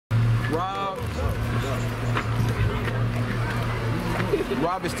Rob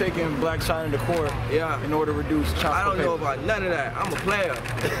is taking Black China to court in order to reduce child support. I don't know about none of that. I'm a player.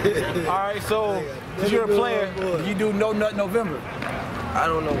 All right, so since you're a player, you do No Nut November. I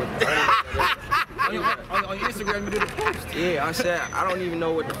don't know what on your Instagram, you did a post. Yeah, I said, I don't even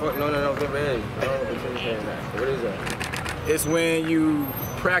know what the fuck No Nut November is. I don't know what is that? It's when you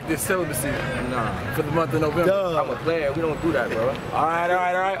practice celibacy for the month of November. I'm a player. We don't do that, bro. All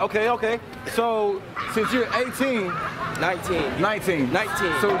right. Okay. So, since you're 18, 19.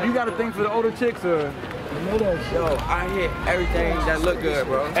 So, you got a thing for the older chicks, or? Yo, I hit everything that look good,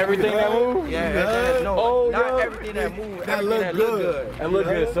 bro. Everything that move? Yeah, not everything that move. That look good. That look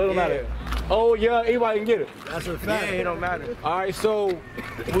good, so it don't matter. Oh yeah, anybody can get it. That's a fact. Yeah, it don't matter. All right, so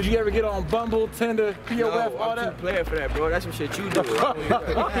would you ever get on Bumble, Tinder, POF, all that? I'm too player for that, bro. That's some shit you do.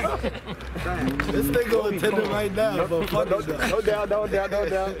 This thing on Tinder right now, but fuck no doubt.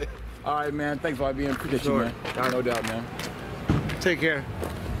 All right, man. Thanks for being. Appreciate you, man. No doubt, man. Take care.